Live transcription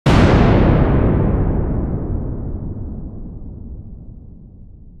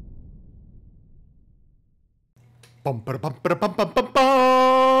Hi,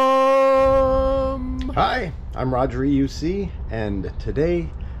 I'm Roger EUC, and today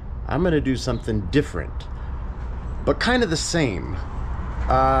I'm going to do something different, but kind of the same.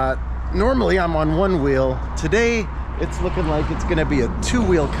 Normally I'm on one wheel. Today it's looking like it's going to be a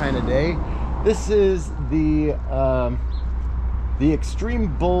two-wheel kind of day. This is the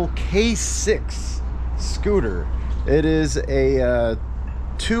Extreme Bull K6 scooter. It is a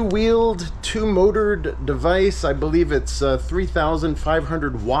two-wheeled, two-motored device. I believe it's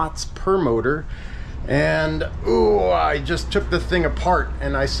 3,500 watts per motor. And ooh, I just took the thing apart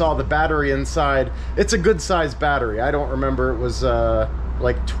and I saw the battery inside. It's a good sized battery. I don't remember, it was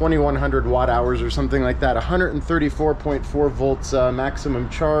like 2,100 watt hours or something like that. 134.4 volts maximum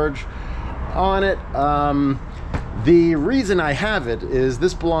charge on it. The reason I have it is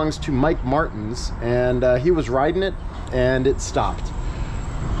this belongs to Mike Martins, and he was riding it and it stopped.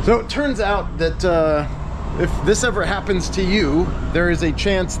 So it turns out that if this ever happens to you, there is a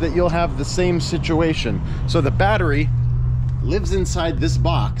chance that you'll have the same situation. So the battery lives inside this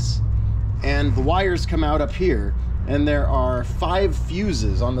box and the wires come out up here, and there are 5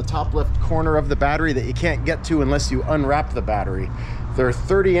 fuses on the top left corner of the battery that you can't get to unless you unwrap the battery. There are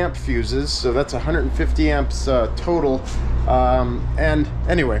 30 amp fuses, so that's 150 amps total. And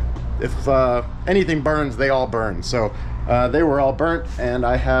anyway, if anything burns, they all burn. So they were all burnt, and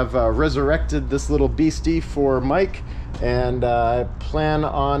I have resurrected this little beastie for Mike, and I plan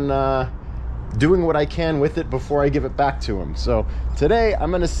on doing what I can with it before I give it back to him. So today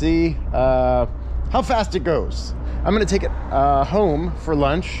I'm gonna see how fast it goes. I'm gonna take it home for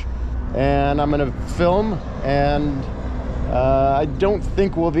lunch, and I'm gonna film, and I don't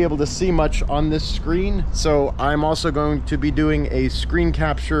think we'll be able to see much on this screen, so I'm also going to be doing a screen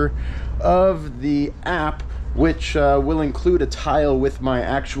capture of the app, which will include a tile with my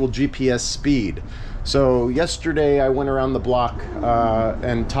actual GPS speed. So yesterday I went around the block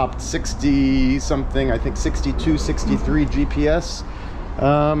and topped 60 something, I think 62, 63 GPS.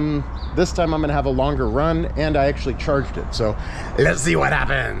 This time I'm gonna have a longer run, and I actually charged it, so let's see what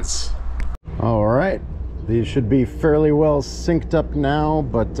happens. All right, these should be fairly well synced up now,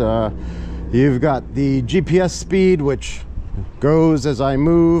 but you've got the GPS speed, which goes as I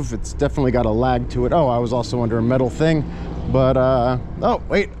move. It's definitely got a lag to it. Oh, I was also under a metal thing, but oh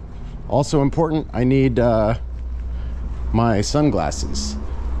wait, also important, I need my sunglasses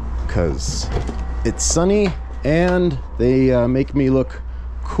because it's sunny and they make me look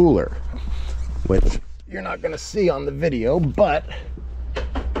cooler, which you're not gonna see on the video, but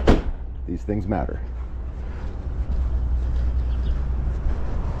these things matter.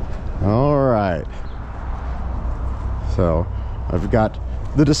 All right, so I've got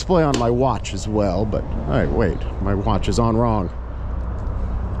the display on my watch as well, but all right, wait, my watch is on wrong.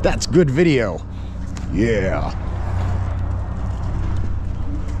 That's good video. Yeah.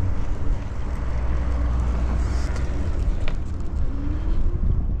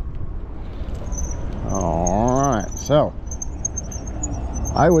 All right, so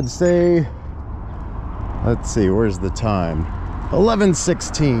I would say, let's see, where's the time?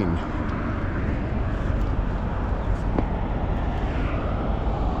 11:16.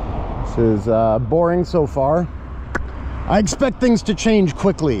 This is boring so far. I expect things to change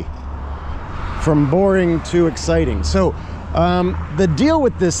quickly from boring to exciting. So the deal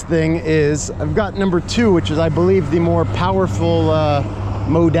with this thing is I've got number 2, which is, I believe, the more powerful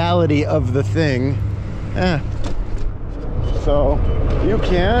modality of the thing. So you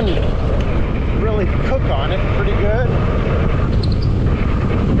can really cook on it pretty good.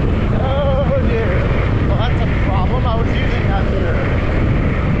 Oh dear, well that's a problem. I was using that here.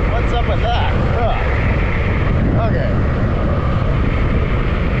 What's up with that? Okay.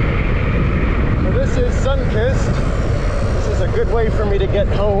 So this is sun-kissed. This is a good way for me to get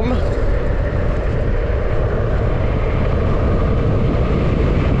home.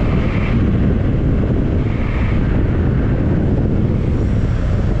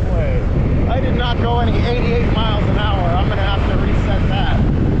 Wait, I did not go any 88 miles an hour. I'm gonna have to reset that.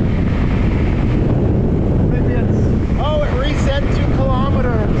 Maybe it's, oh, it reset 2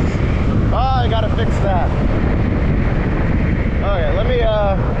 kilometers. Oh, I gotta fix that. Okay, let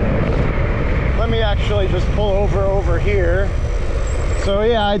me actually just pull over here. So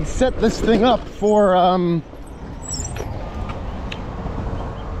yeah, I'd set this thing up for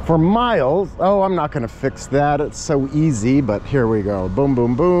miles. Oh, I'm not gonna fix that. It's so easy, but here we go. Boom,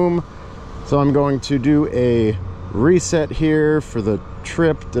 boom, boom. So I'm going to do a reset here for the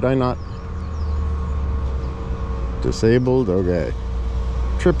trip. Did I not? Disabled, okay.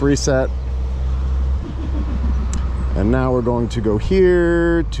 Trip reset. And now we're going to go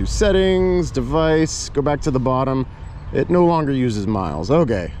here to settings, device, go back to the bottom. It no longer uses miles.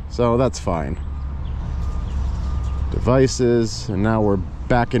 Okay, so that's fine. Devices, and now we're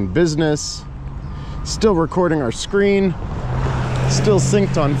back in business. Still recording our screen, still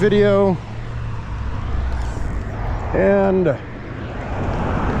synced on video. And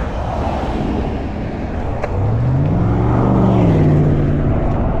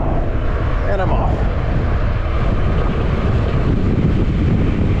I'm off.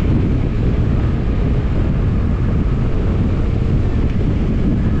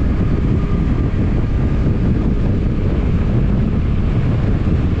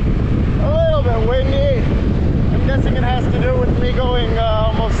 A little bit windy. I'm guessing it has to do with me going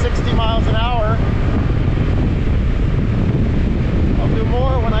almost 60 miles an hour. I'll do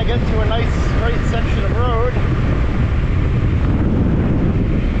more when I get to a nice straight section of road.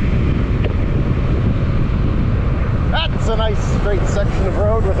 That's a nice straight section of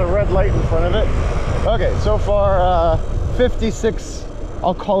road with a red light in front of it. Okay, so far 56,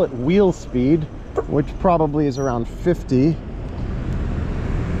 I'll call it wheel speed, which probably is around 50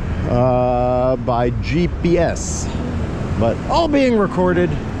 by GPS, but all being recorded.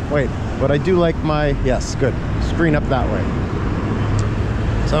 Wait, but I do like my, yes, good, screen up that way.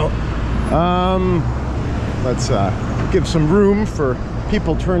 So let's give some room for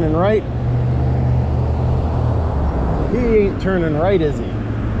people turning right. He ain't turning right, is he?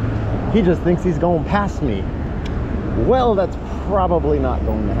 He just thinks he's going past me. Well, that's probably not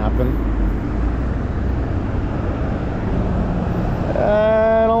going to happen.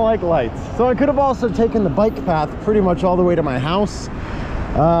 I don't like lights. So I could have also taken the bike path pretty much all the way to my house.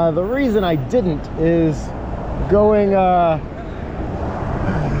 The reason I didn't is going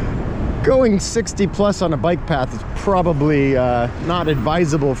 60 plus on a bike path is probably not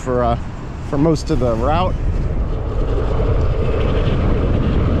advisable for most of the route.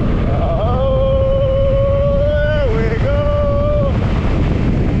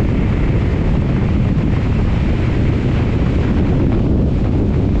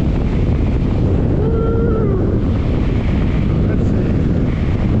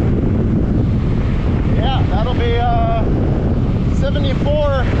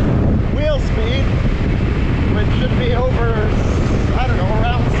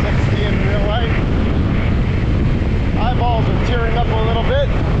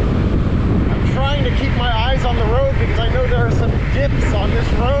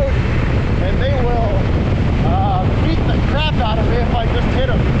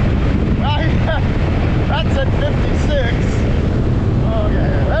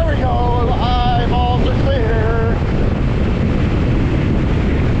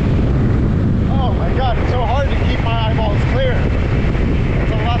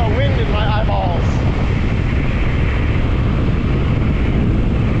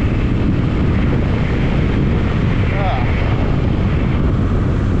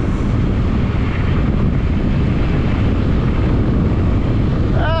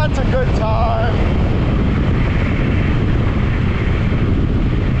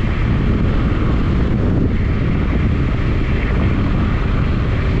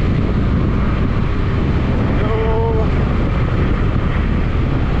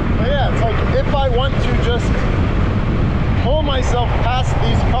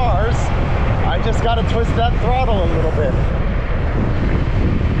 Twist that throttle a little bit.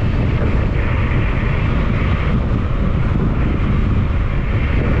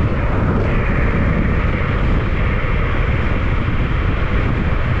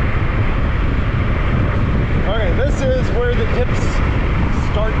 Okay, this is where the dips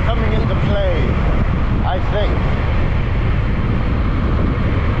start coming into play, I think.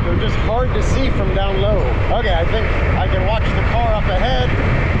 They're just hard to see from down low. Okay, I think I can watch the car up ahead.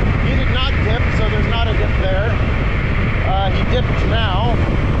 He did not dip, so there's not a dip there. He dipped now,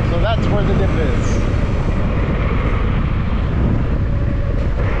 so that's where the dip is.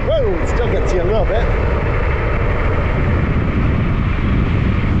 Whoa, it still gets you a little bit.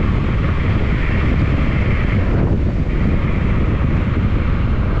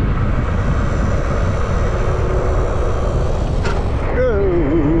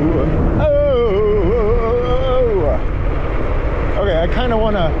 Okay, I kind of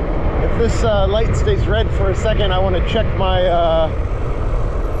want to, if this light stays red for a second, I want to check my,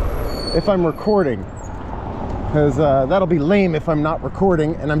 if I'm recording. Because that'll be lame if I'm not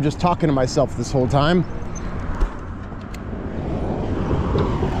recording and I'm just talking to myself this whole time.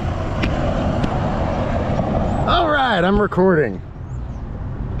 All right, I'm recording.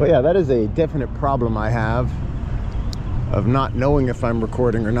 But yeah, that is a definite problem I have of not knowing if I'm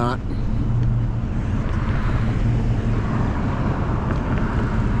recording or not.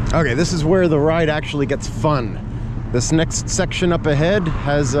 Okay, this is where the ride actually gets fun. This next section up ahead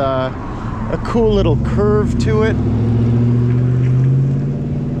has a cool little curve to it.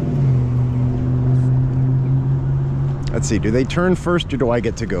 Let's see, do they turn first or do I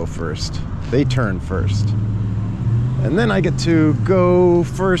get to go first? They turn first. And then I get to go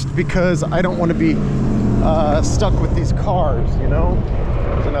first because I don't want to be stuck with these cars, you know?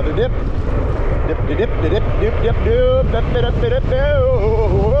 There's another dip. Dip, dip, dip, dip, dip, dip, dip, dip, dip, dip, dip, dip.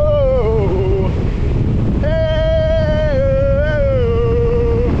 Whoa. Hey,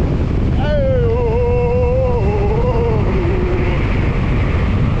 hey,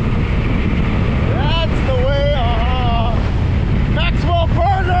 that's the way, Maxwell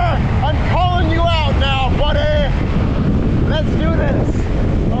Burger, I'm calling you out now, buddy. Let's do this.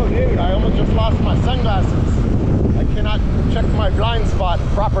 Oh, dude, I almost just lost my sunglasses. I cannot check my blind spot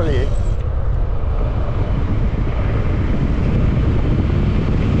properly.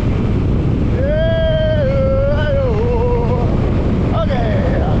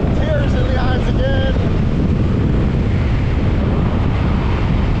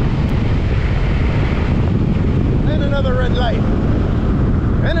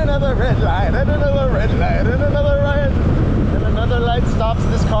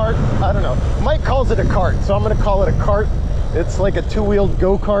 I don't know. Mike calls it a cart, so I'm gonna call it a cart. It's like a two-wheeled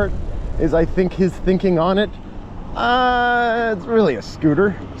go-kart, is I think his thinking on it. It's really a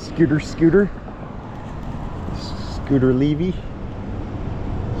scooter. Scooter Levy.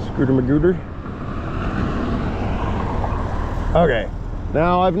 Scooter Magooter. Okay,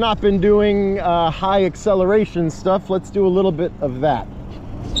 now I've not been doing high acceleration stuff. Let's do a little bit of that.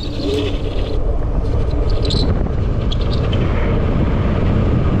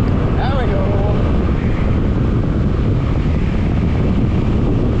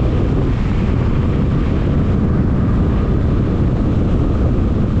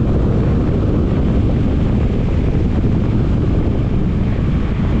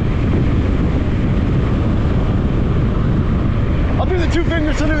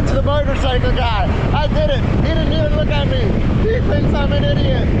 Salute to the motorcycle guy. I did it. He didn't even look at me. He thinks I'm an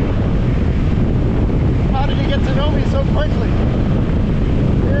idiot. How did he get to know me so quickly?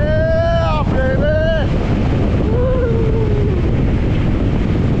 Yeah, baby. Woo.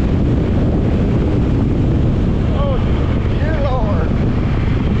 Oh, dear Lord.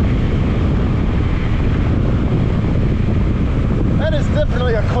 That is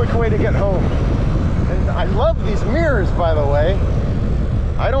definitely a quick way to get home. And I love these mirrors, by the way.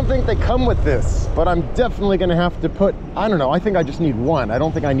 I don't think they come with this, but I'm definitely gonna have to put, I don't know, I think I just need one. I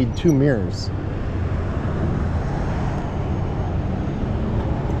don't think I need two mirrors.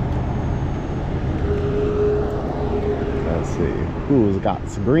 Let's see, who's got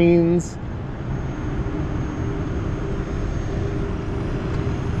some greens?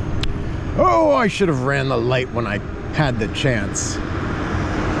 Oh, I should have ran the light when I had the chance.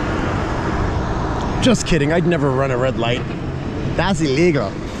 Just kidding, I'd never run a red light. That's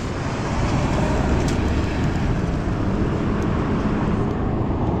illegal.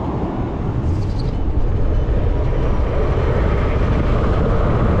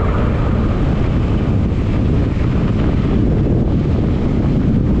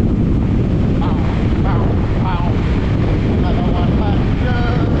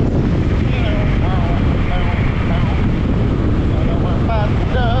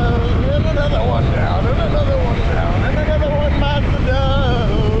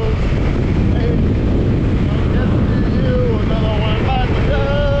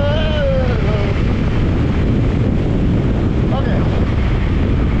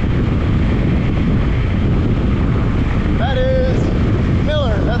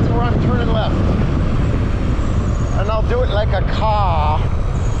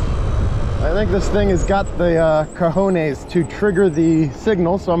 I think this thing has got the cojones to trigger the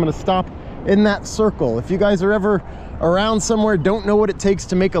signal, so I'm going to stop in that circle. If you guys are ever around somewhere, don't know what it takes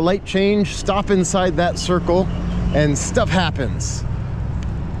to make a light change, stop inside that circle and stuff happens.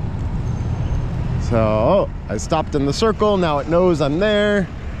 So I stopped in the circle, now it knows I'm there,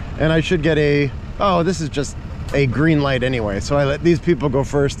 and I should get a, oh, this is just a green light anyway, so I let these people go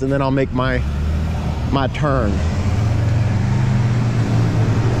first and then I'll make my turn.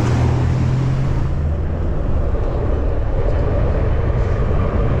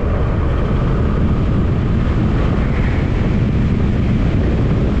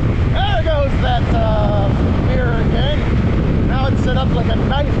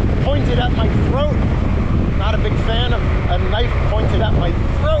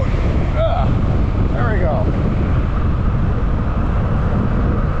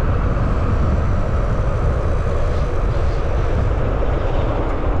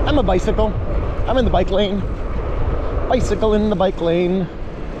 a bicycle. I'm in the bike lane. Bicycle in the bike lane.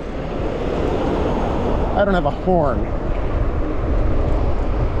 I don't have a horn.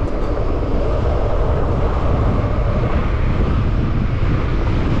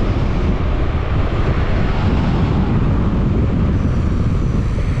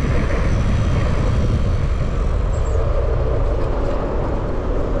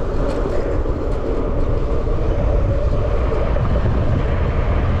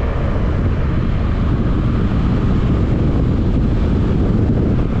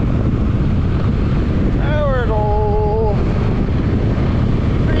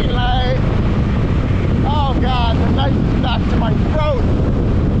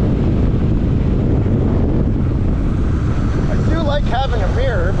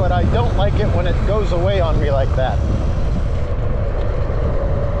 But I don't like it when it goes away on me like that.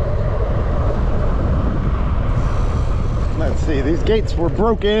 Let's see, these gates were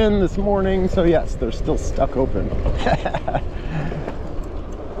broken this morning, so yes, they're still stuck open.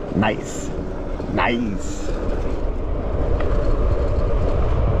 Nice. Nice.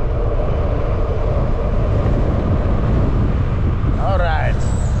 All right.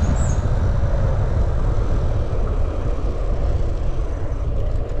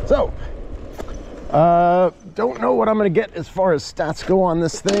 So, don't know what I'm going to get as far as stats go on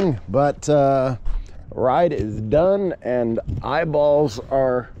this thing, but ride is done and eyeballs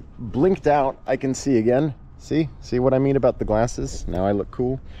are blinked out. I can see again. See what I mean about the glasses? Now I look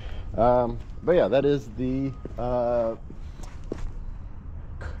cool. But yeah, that is the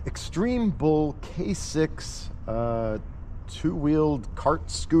Extreme Bull K6 two-wheeled cart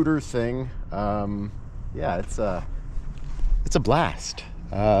scooter thing. Yeah, it's a blast.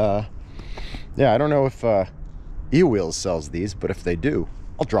 Yeah, I don't know if eWheels sells these, but if they do,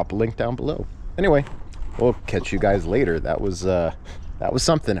 I'll drop a link down below. Anyway, we'll catch you guys later. That was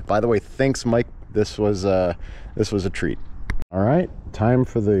something. By the way, thanks, Mike. This was a treat. All right, time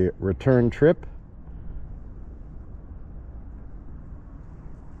for the return trip.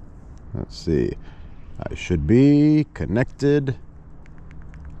 Let's see. I should be connected,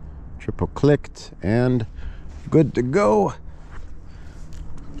 triple clicked, and good to go.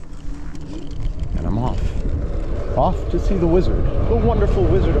 And I'm off to see the wizard, the wonderful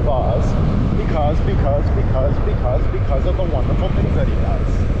Wizard of Oz, because of the wonderful things that he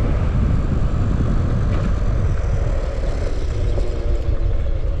does.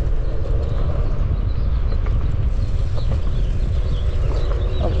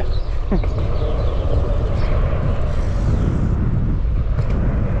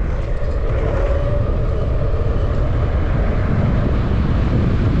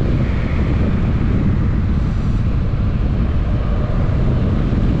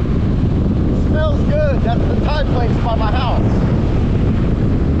 That's the Thai place by my house.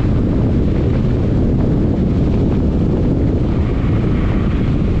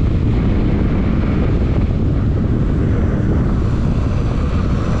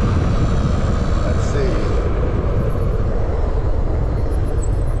 Let's see.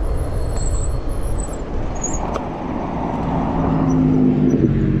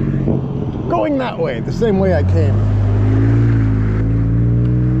 Going that way, the same way I came.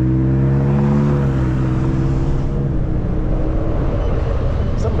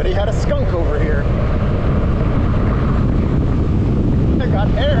 Somebody had a skunk over here. I got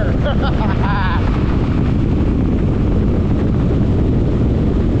air.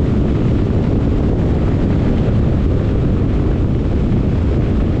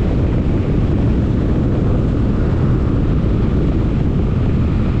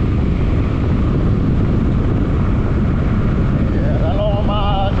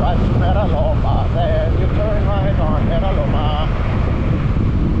 Then you turn right on Petaluma.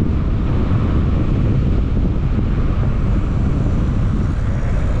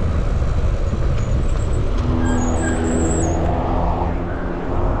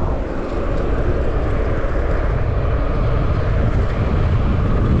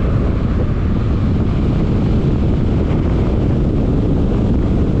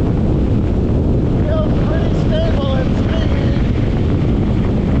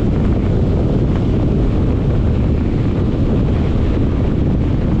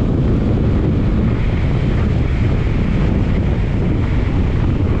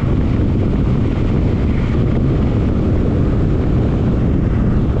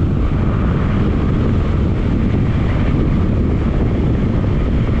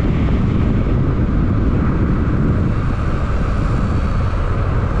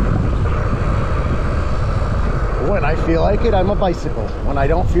 When I feel like it, I'm a bicycle. When I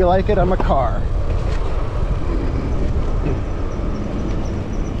don't feel like it, I'm a car.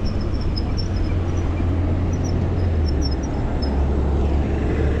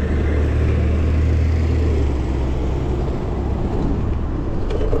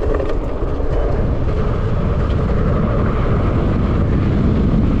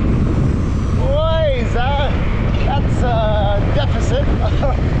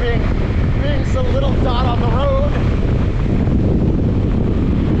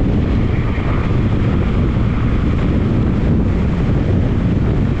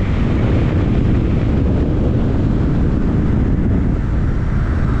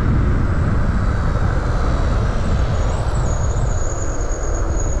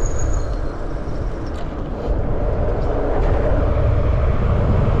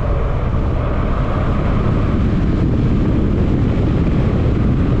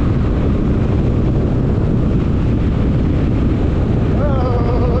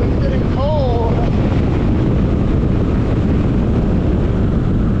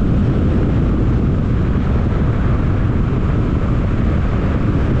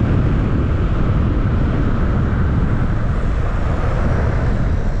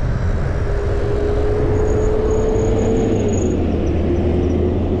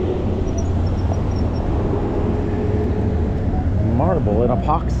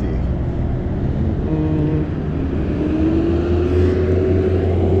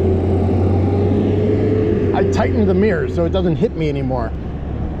 tightened the mirror so it doesn't hit me anymore.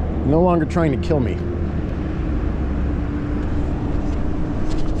 No longer trying to kill me.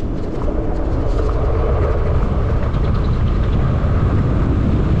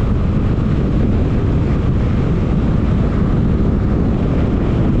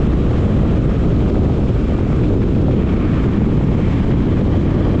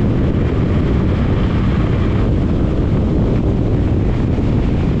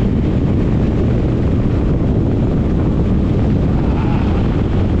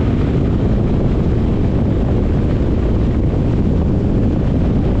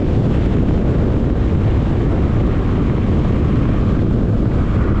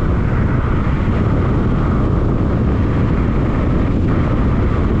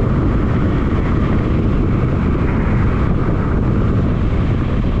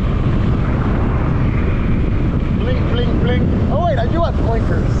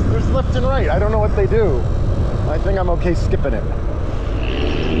 Left and right. I don't know what they do. I think I'm okay skipping it.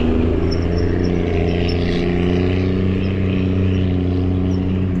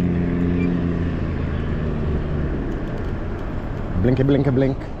 Blinky, blinky,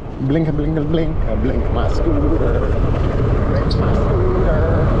 blink. Blink, blink, blink. I blink my scooter. Blink my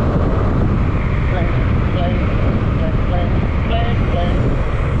scooter. Blink, blink, blink, blink, blink, blink.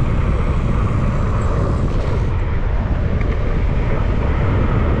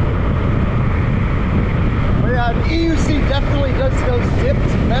 The EUC definitely does those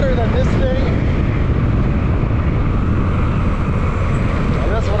dips better than this thing.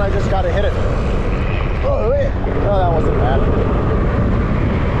 And this one I just gotta hit it. Oh, wait. Oh, that wasn't bad.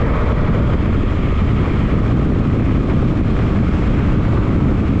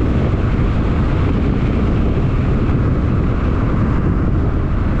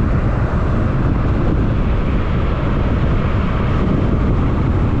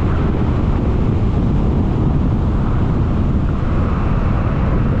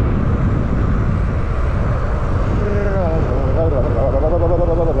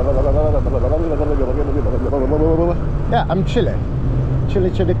 Yeah, I'm chilling.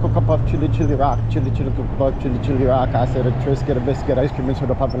 Chili, chili, cook up, chili, chili rock, chili, chili, cook up, chili, chili rock. I said a Triscuit, a biscuit, ice cream, and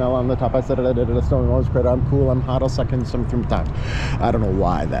soda, pumping on the top. I said I did a stone rose credit. I'm cool, I'm hot, I'll suck in some from time. I don't know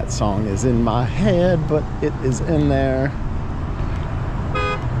why that song is in my head, but it is in there.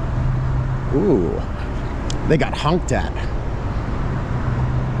 Ooh, they got honked at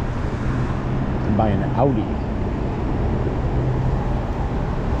by an Audi.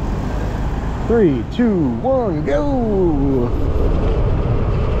 3, 2, 1, go!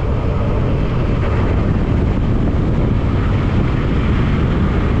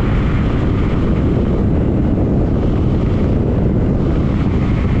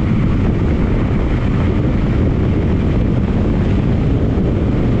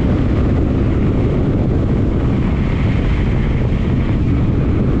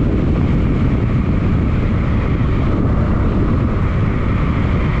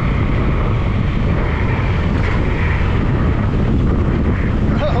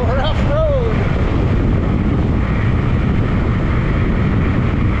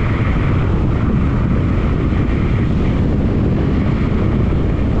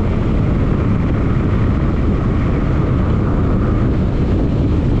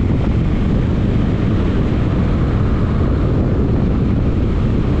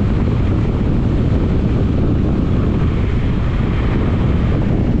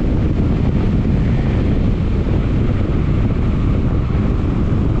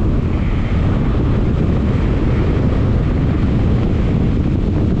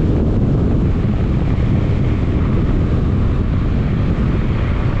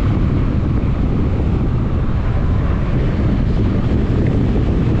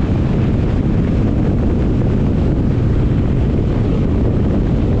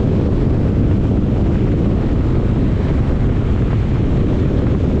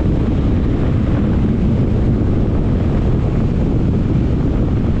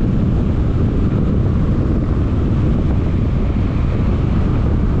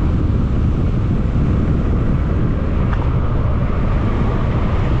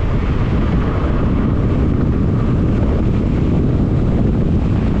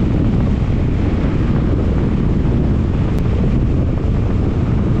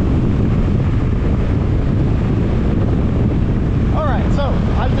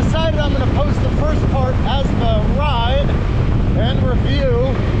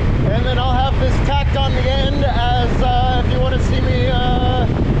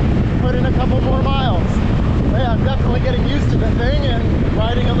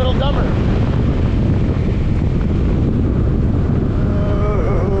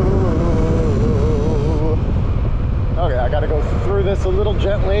 through this a little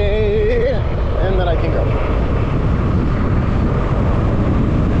gently, and then I can go.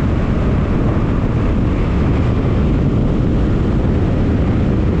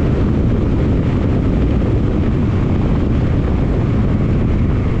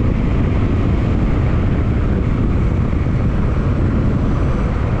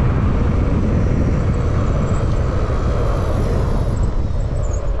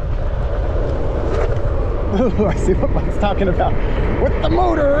 I see what Mike's talking about with the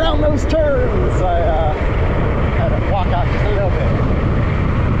motor around those turns. I had to walk out just a little bit.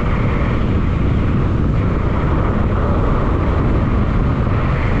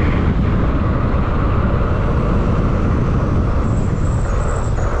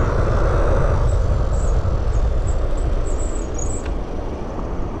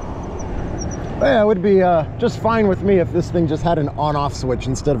 Yeah, it would be just fine with me if this thing just had an on-off switch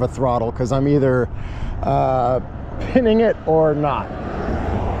instead of a throttle, because I'm either pinning it or not.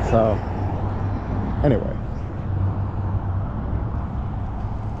 So anyway,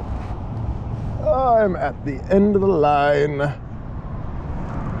 I'm at the end of the line. I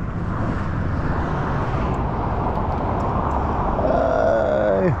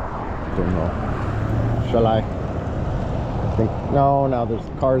don't know. Shall I? I think no. Now there's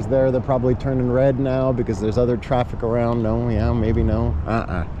cars there. They're probably turning red now because there's other traffic around. No, yeah, maybe no.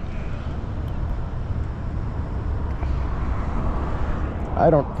 I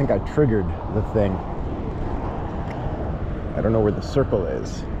don't think I triggered the thing. I don't know where the circle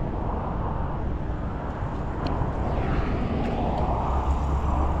is.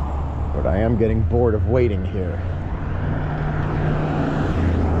 But I am getting bored of waiting here.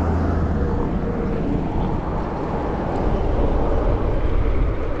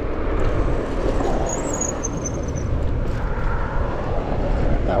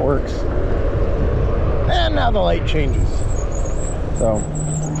 That works. And now the light changes. So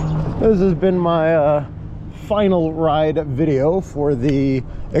this has been my final ride video for the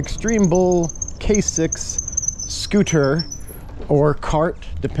Extreme Bull K6 scooter or cart,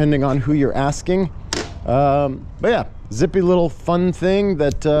 depending on who you're asking. But yeah, zippy little fun thing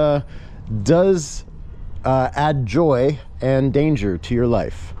that does add joy and danger to your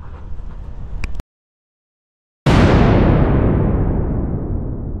life.